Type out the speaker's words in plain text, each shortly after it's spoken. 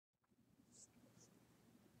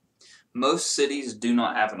Most cities do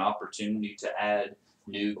not have an opportunity to add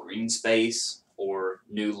new green space or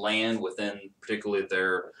new land within particularly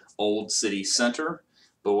their old city center,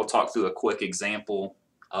 but we'll talk through a quick example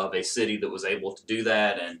of a city that was able to do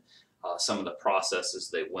that and some of the processes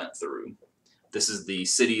they went through. This is the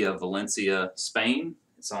city of Valencia, Spain.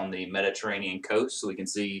 It's on the Mediterranean coast, so we can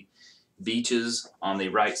see beaches on the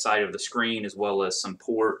right side of the screen as well as some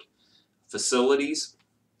port facilities.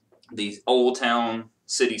 The Old Town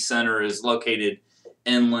city center is located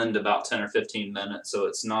inland about 10 or 15 minutes, so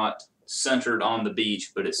it's not centered on the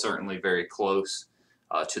beach, but it's certainly very close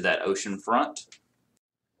to that ocean front.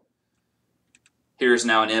 Here's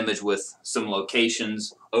now an image with some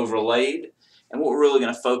locations overlaid, and what we're really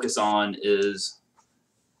going to focus on is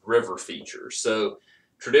river features. So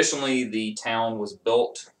traditionally the town was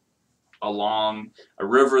built along a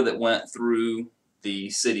river that went through the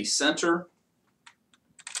city center,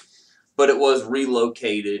 but it was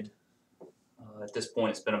relocated. At this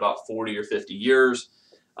point, it's been about 40 or 50 years.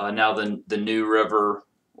 Now the new river,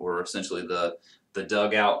 or essentially the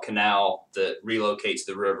dugout canal that relocates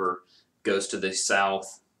the river, goes to the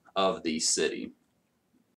south of the city.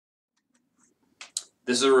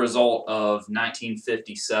 This is a result of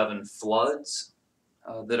 1957 floods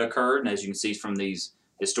that occurred, and as you can see from these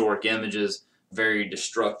historic images, very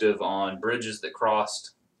destructive on bridges that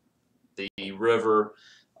crossed the river,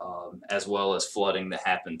 as well as flooding that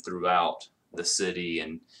happened throughout the city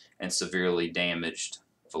and severely damaged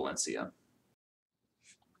Valencia.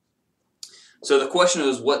 So the question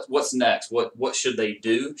is, what's next? What should they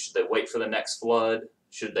do? Should they wait for the next flood?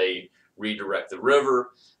 Should they redirect the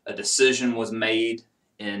river? A decision was made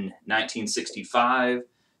in 1965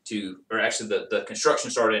 or actually the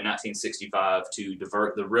construction started in 1965 to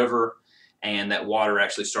divert the river, and that water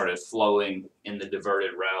actually started flowing in the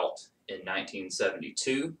diverted route in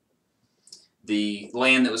 1972. The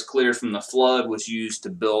land that was cleared from the flood was used to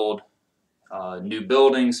build new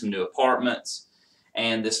buildings, some new apartments,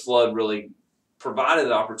 and this flood really provided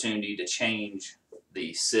the opportunity to change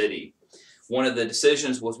the city. One of the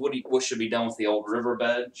decisions was what should be done with the old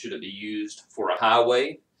riverbed. Should it be used for a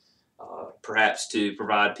highway, perhaps to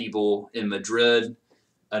provide people in Madrid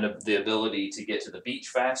the ability to get to the beach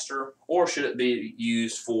faster, or should it be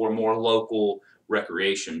used for more local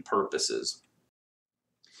recreation purposes?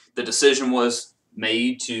 The decision was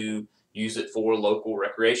made to use it for local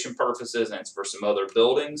recreation purposes and for some other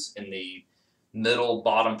buildings. In the middle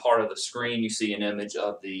bottom part of the screen, you see an image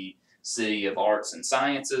of the City of Arts and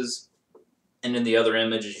Sciences, and in the other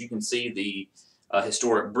images you can see the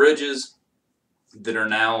historic bridges that are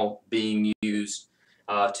now being used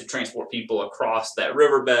to transport people across that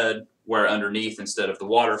riverbed, where underneath, instead of the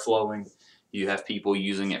water flowing, you have people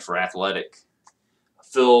using it for athletic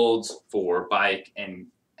fields, for bike and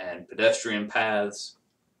pedestrian paths,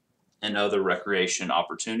 and other recreation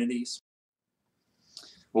opportunities.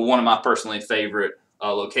 Well, one of my personally favorite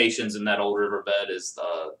locations in that old riverbed is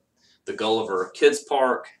the Gulliver Kids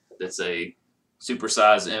Park. That's a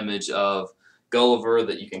supersized image of Gulliver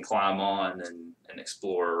that you can climb on and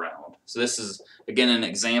explore around. So this is, again, an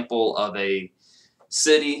example of a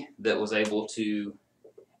city that was able to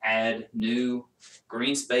add new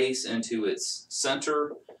green space into its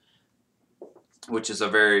center, which is a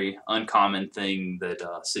very uncommon thing that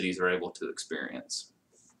cities are able to experience.